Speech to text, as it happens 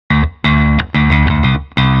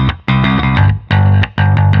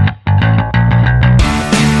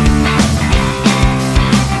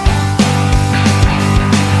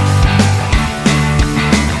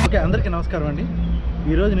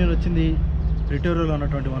వచ్చింది ప్రిటోరియాలో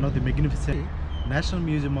ఉన్నటువంటి one of the magnificent national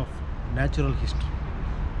museum of natural history.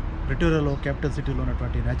 ప్రిటోరియాలో capital సిటీలో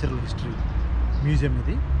ఉన్నటువంటి న్యాచురల్ హిస్టరీ మ్యూజియం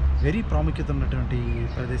ఇది. వెరీ ప్రాముఖ్యత ఉన్నటువంటి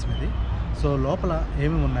ప్రదేశం ఇది. సో లోపల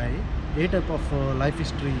ఏమేమి ఉన్నాయి, ఏ type of life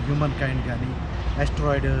history, human kind కానీ,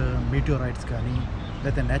 ఆస్ట్రాయిడ్ మీటియోరైట్స్ కానీ,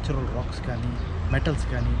 లేకపోతే న్యాచురల్ రాక్స్ కానీ, మెటల్స్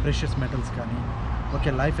కానీ, ప్రెషియస్ మెటల్స్ కానీ, ఓకే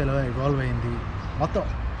లైఫ్ ఎలా ఇవాల్వ్ అయింది, మొత్తం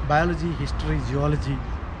బయాలజీ, హిస్టరీ, జియాలజీ,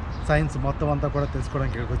 సైన్స్ మొత్తం అంతా కూడా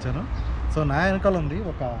తెలుసుకోవడానికి ఇక్కడికి వచ్చాను. సో నా వెనకాల ఉంది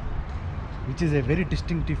ఒక which is a very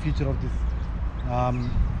distinctive feature of this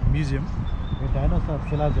museum, dinosaur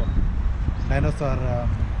శిలాజాలు, dinosaur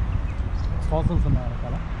fossils ఉన్నాయి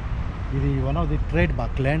వెనకాల. ఇది one of the trade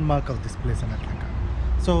mark, land mark of this place అన్నట్లగా.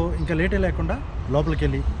 So ఇంకా లేటే లేకుండా లోపలికి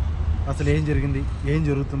వెళ్ళి అసలు ఏం జరిగింది, ఏం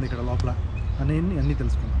జరుగుతుంది ఇక్కడ లోపల అన్నీ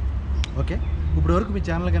తెలుసుకుందాం. ఓకే, ఇప్పుడు వరకు మీ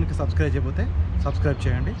ఛానల్ కనుక సబ్స్క్రైబ్ చేయకపోతే సబ్స్క్రైబ్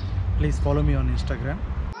చేయండి. Please follow me on Instagram.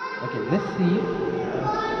 Okay, let's see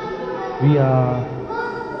we are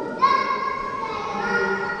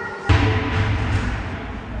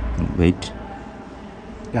wait.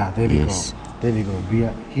 Yeah, there we Yes. go. There we go. We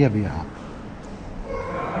are here. We are.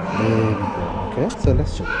 There we go. Okay, so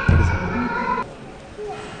let's check what is happening.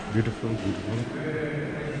 Beautiful, beautiful.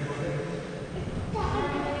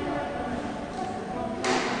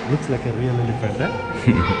 Looks like a real elephant, right?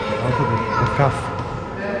 Also the calf.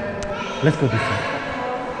 Let's go this way.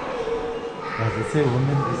 As they say,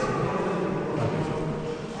 women this way. Okay.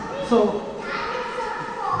 So,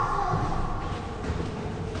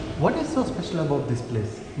 what is so special about this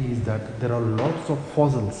place is that there are lots of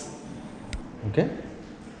fossils, okay,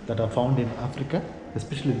 that are found in Africa,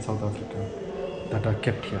 especially in South Africa, that are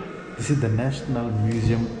kept here. This is the National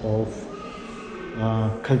Museum of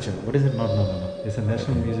Culture. What is it? No. It's a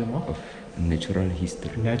National Museum of Natural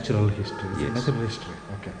history. Natural History. Yes. Natural History.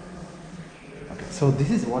 Okay. So this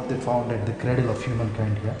is what they found at the cradle of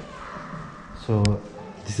humankind here. So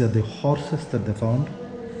these are the horses that they found,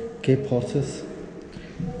 Cape horses,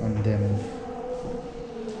 and then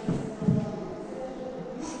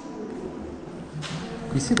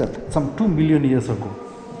you see that some 2 million years ago.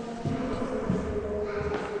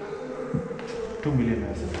 2 million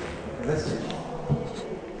years ago. Let's check.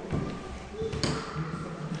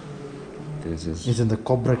 This is It's in the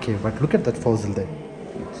Cobra Cave, but look at that fossil there.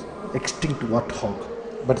 Extinct warthog,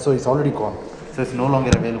 but so it's already gone, so it's no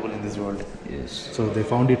longer available in this world. yes. So they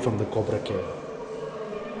found it from the Cobra Cave.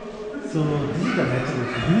 So this is the natural,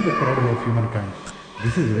 this is the cradle of humankind.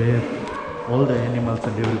 This is where all the animals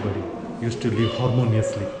and everybody used to live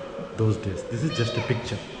harmoniously those days. This is just a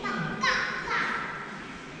picture.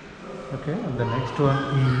 Okay, and the next one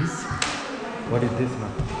is, what is this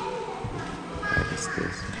now? What is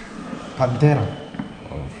this? Panthera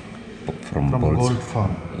From a balls. gold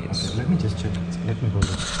farm. Yes. Okay, let me just check. Let me go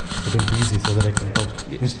there. It will be easy so that I can talk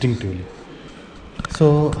instinctively.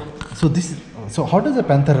 So this. So how does a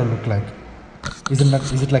panthera look like? Is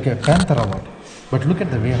it like a panther or what? But look at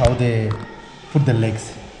the way how they put the legs.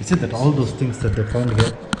 You see that all those things that they found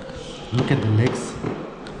here. Look at the legs.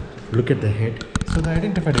 Look at the head. So they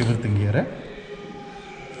identified everything here. Right?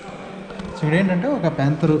 So ఇక్కడ ఏంటంటే ఒక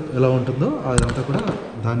panther ఎలా ఉంటుందో అదంతా కూడా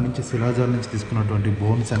దాని నుంచి శిలాజాల నుంచి తీసుకున్నటువంటి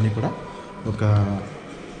బోన్స్ అన్నీ కూడా ఒక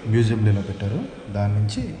మ్యూజియంలో ఇలా పెట్టారు. దాని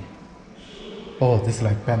నుంచి this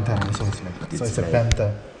like panther, so it's a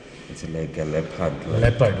panther. It's like a leopard.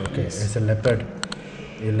 Leopard, okay, it's a leopard.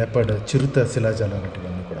 ఈ లెపర్డ్ చిరుత శిలాజాలు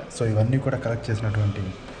అన్నట్టువన్నీ కూడా. సో ఇవన్నీ కూడా కలెక్ట్ చేసినటువంటి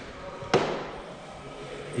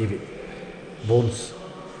ఇవి bones,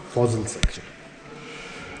 fossils actually.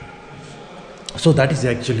 So that is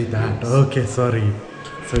actually that. Yes. Okay, sorry.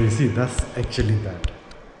 So you see, that's actually that.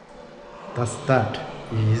 That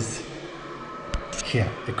is here.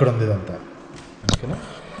 Ikkadundidanta. Okay.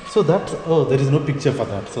 So that, there is no picture for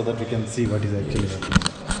that, so that we can see what is actually happening.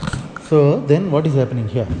 So then, what is happening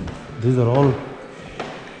here? These are all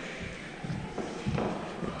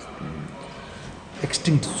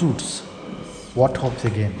extinct suits. Warthogs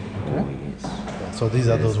again. Okay. Yes. Yeah, so these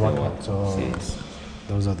are those warthogs. So Yes.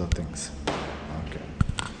 those are the things.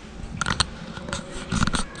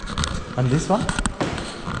 And this one?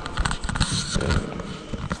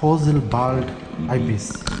 Fossil bald ibis.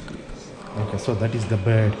 Okay, so that is the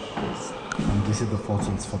bird. And this is the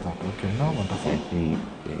fossils for that. Okay, now wonderful. I think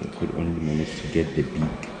they could only manage to get the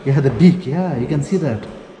beak. Yeah, the beak. Yeah, you can see that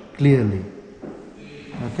clearly.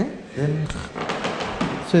 Okay, then.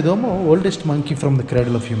 So idomo oldest monkey from the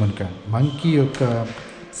cradle of humankind. Monkey యొక్క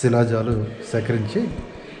శిలాజాలు సేకరించి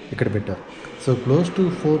ఇక్కడ పెట్టారు. So close to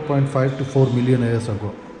 4.5 to 4 million years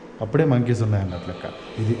ago. అప్పుడే monkeys ఉన్నాయన్నట్లు లెక్క.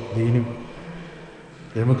 దీని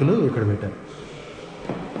ఎముకలు ఇక్కడ పెట్టారు.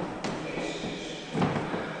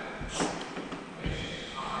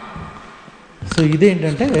 సో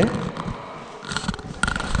ఇదేంటంటే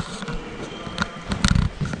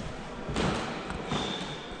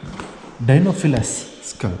డైనోఫిలస్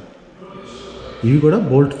స్కల్. ఇవి కూడా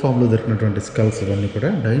బోల్ట్ ఫామ్లో దొరికినటువంటి స్కల్స్. ఇవన్నీ కూడా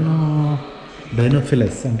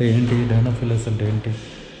డైనోఫిలస్ అంటే ఏంటి? డైనోఫిలస్ అంటే ఏంటి?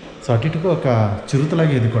 సో అటు ఇటుగా ఒక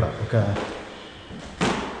చిరుతలాగే ఇది కూడా ఒక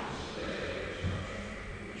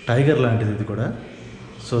టైగర్ లాంటిది ఇది కూడా.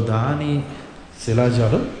 సో దాని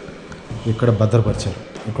శిలాజాలు ఇక్కడ భద్రపరిచారు.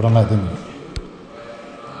 ఇక్కడ ఉన్నది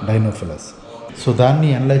డైనోఫిలస్. సో దాన్ని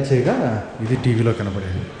అనలైజ్ చేయగా ఇది టీవీలో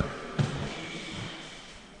కనబడేది.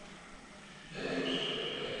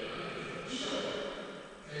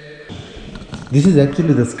 This is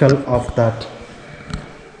actually the skull of that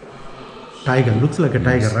tiger. Looks like a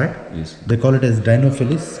tiger, right? Yes. They call it as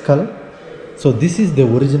Dinophilis skull. So this is the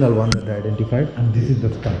original one that I identified, and this is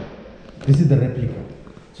the skull. This is the replica.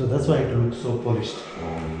 So that's why it looks so polished.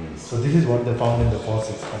 So this is what they found in the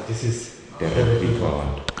fossils, and this is the replica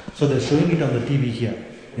one. So they're showing it on the TV here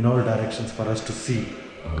in all directions for us to see.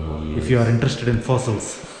 If you are interested in fossils.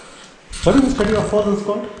 What is the study of fossils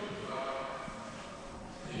called?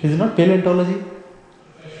 Is it not paleontology?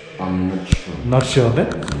 I'm not sure. Not sure,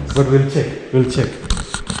 right? But we'll check. We'll check.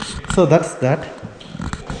 So that's that.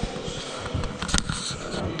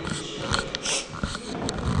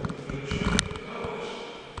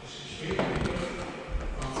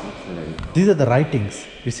 These are the writings.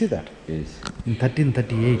 You see that? Yes. In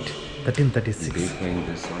 1338, 1336. They find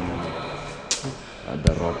the some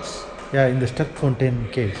the rocks. Yeah, in the Sterkfontein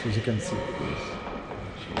caves, as you can see.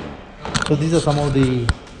 So these are some of the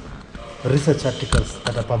research articles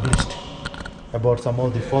that are published about some of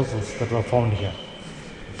the fossils that were found here.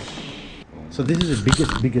 So this is the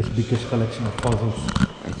biggest collection of fossils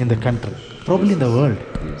in the country, probably in the world.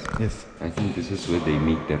 Yes. Yes. I think this is where they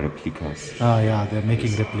make the replicas. Ah, yeah, they're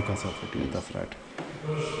making replicas of it. Yes, that's right.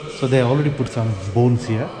 So they already put some bones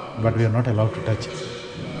here, but we are not allowed to touch it,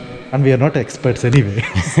 and we are not experts anyway.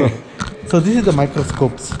 So this is the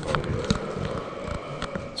microscopes.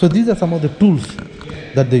 So these are some of the tools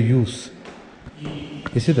that they use.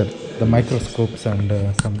 You see that? The microscopes and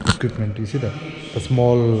some equipment. You see that? The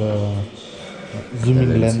small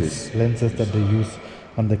zooming lenses that they use,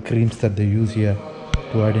 and the creams that they use here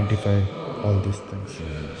to identify all these things.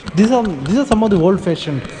 These are some of the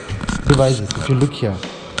old-fashioned devices. If you look here,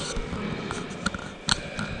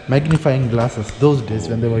 magnifying glasses. Those days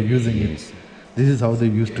when they were using it, this is how they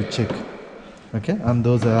used to check. Okay, and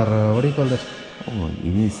those are what do you call that? Oh,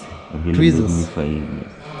 yes. Tweezers.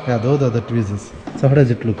 Yeah, those are the tweezers. So how does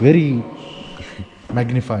it look? Very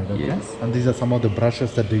magnified, okay? Yes. And these are some of the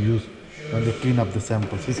brushes that they use when they clean up the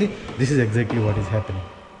samples. You see, this is exactly what is happening.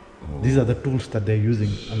 These are the tools that they're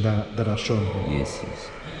using and that are shown here. Yes, yes.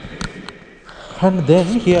 And then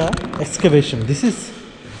here, excavation. This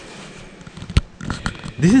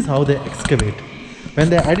is how they excavate. When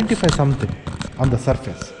they identify something on the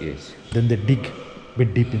surface, Yes. then they dig a bit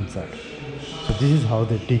deep inside. So this is how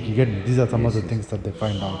they dig. You get me? These are some of the things that they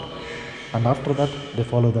find out. And after that, they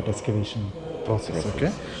follow that excavation process,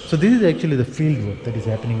 okay? So this is actually the field work that is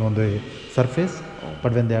happening on the surface.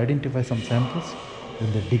 But when they identify some samples, then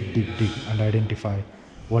they dig and identify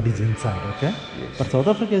what is inside, okay? But South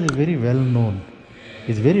Africa is very well known.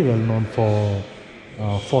 It's very well known for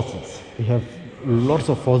fossils. We have lots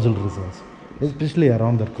of fossil reserves, especially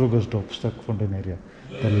around the Krugersdorp, Sterkfontein area.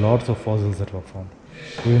 There are lots of fossils that were found.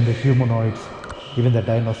 Even the humanoids, even the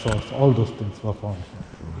dinosaurs, all those things were found.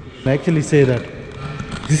 I actually say that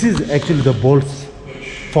this is actually the Bolt's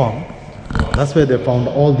farm. That's where they found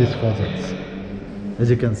all these fossils. As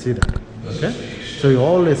you can see that, okay? So you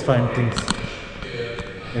always find things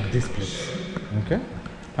at this place, okay?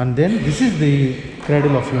 And then this is the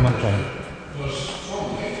cradle of humankind.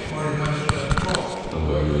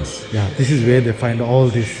 Oh, yes. Yeah, this is where they find all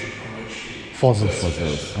these fossils.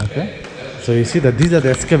 Okay? So you see that these are the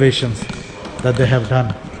excavations that they have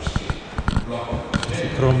done.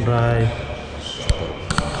 Kromdraai,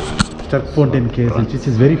 Sterkfontein Caves, which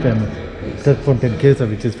is very famous. Sterkfontein Caves,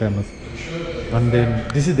 which is famous. And then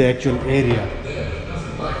this is the actual area.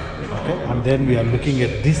 Okay? And then we are looking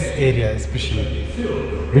at this area especially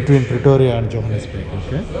between Pretoria and Johannesburg.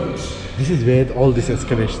 Okay? This is where all these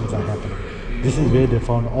excavations are happening. This is where they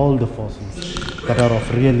found all the fossils that are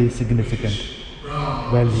of really significant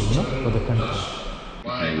value, for the country.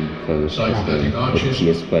 Size 30 arches.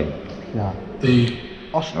 PS5. Yeah. The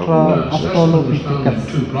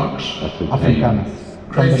Australopithecus two blocks. africanus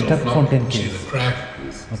from the Sterkfontein See Caves. the crack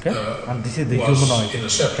Okay, and this is the humanoid, in a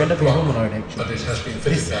separate kind of a block, humanoid but actually. it has been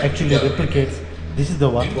fitted This back actually together. replicates. This is the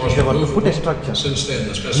one. It was If they were to put a removable. structure, Since then,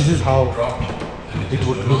 the this is how dropped. it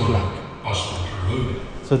would look like. Possible to remove it.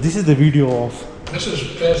 So So this is the video of, Mrs.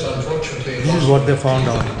 Pez, unfortunately, this is what they found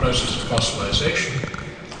in out. the process of fossilization.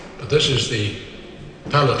 But this is the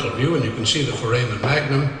palatal view, and you can see the foramen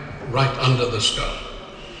magnum right under the skull.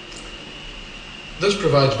 This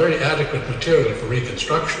provides very adequate material for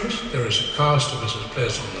reconstructions. There is a cast of Mrs.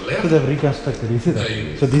 Pez on the So left. they've reconstructed. You see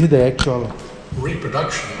that? So this is the actual.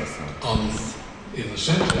 Reproduction in the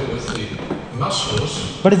center with the muscles.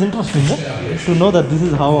 But it's interesting to know that this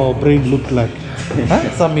is how our brain looked like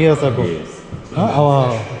some years ago. Our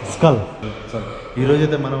skull.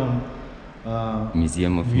 ఈరోజైతే మనం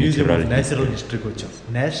Museum of museum Natural of natural హిస్టరీకి వచ్చాం.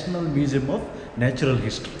 National museum of natural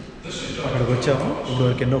history అక్కడికి వచ్చాము. ఇప్పుడు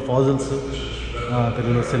వరకు ఎన్నో fossils,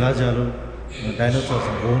 తెలుగులో శిలాజాలు, dinosaurs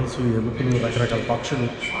bones, ఎముకలు, రకరకాల పక్షులు,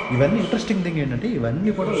 ఇవన్నీ ఇంట్రెస్టింగ్ థింగ్ ఏంటంటే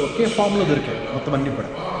ఇవన్నీ కూడా ఒకే ఫామ్లో దొరికాయి. మొత్తం అన్నీ కూడా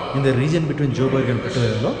in the reason between Joburg and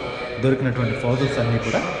ప్రిటోరియాలో దొరికినటువంటి ఫాజిల్స్ అన్నీ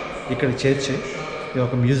కూడా ఇక్కడ చేర్చి ఇది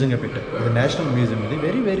ఒక మ్యూజియంగా పెట్టారు. ఇది నేషనల్ మ్యూజియం. ఇది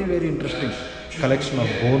very very very interesting collection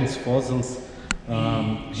of bones, fossils,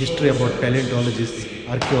 history about ప్యాలియోంటాలజిస్ట్,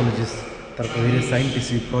 archaeologist, తర్వాత వేరే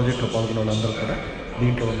సైంటిస్ట్ ఈ ప్రాజెక్ట్లో పాల్గొన్న వాళ్ళందరూ కూడా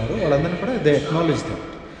దీంట్లో ఉన్నారు. వాళ్ళందరినీ కూడా they acknowledge them.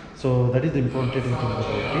 So that is the important thing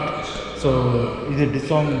about it. So ఇది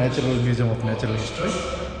డిసాంగ్ natural museum of natural history.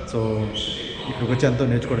 So ఇక్కడికి వచ్చి ఎంతో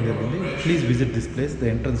నేర్చుకోవడం జరిగింది. Please visit this place. The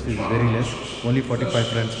entrance fees very less, only 45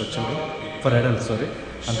 francs for children, for adults sorry,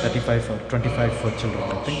 and 35 or 25 for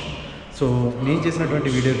children I think. So నేను చేసినటువంటి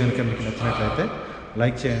video కనుక మీకు నచ్చినట్లయితే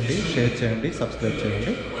లైక్ చేయండి, షేర్ చేయండి, సబ్స్క్రైబ్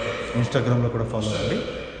చేయండి, ఇన్స్టాగ్రామ్లో కూడా ఫాలో అవ్వండి.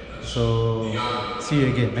 So see you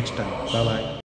again next time. Bye.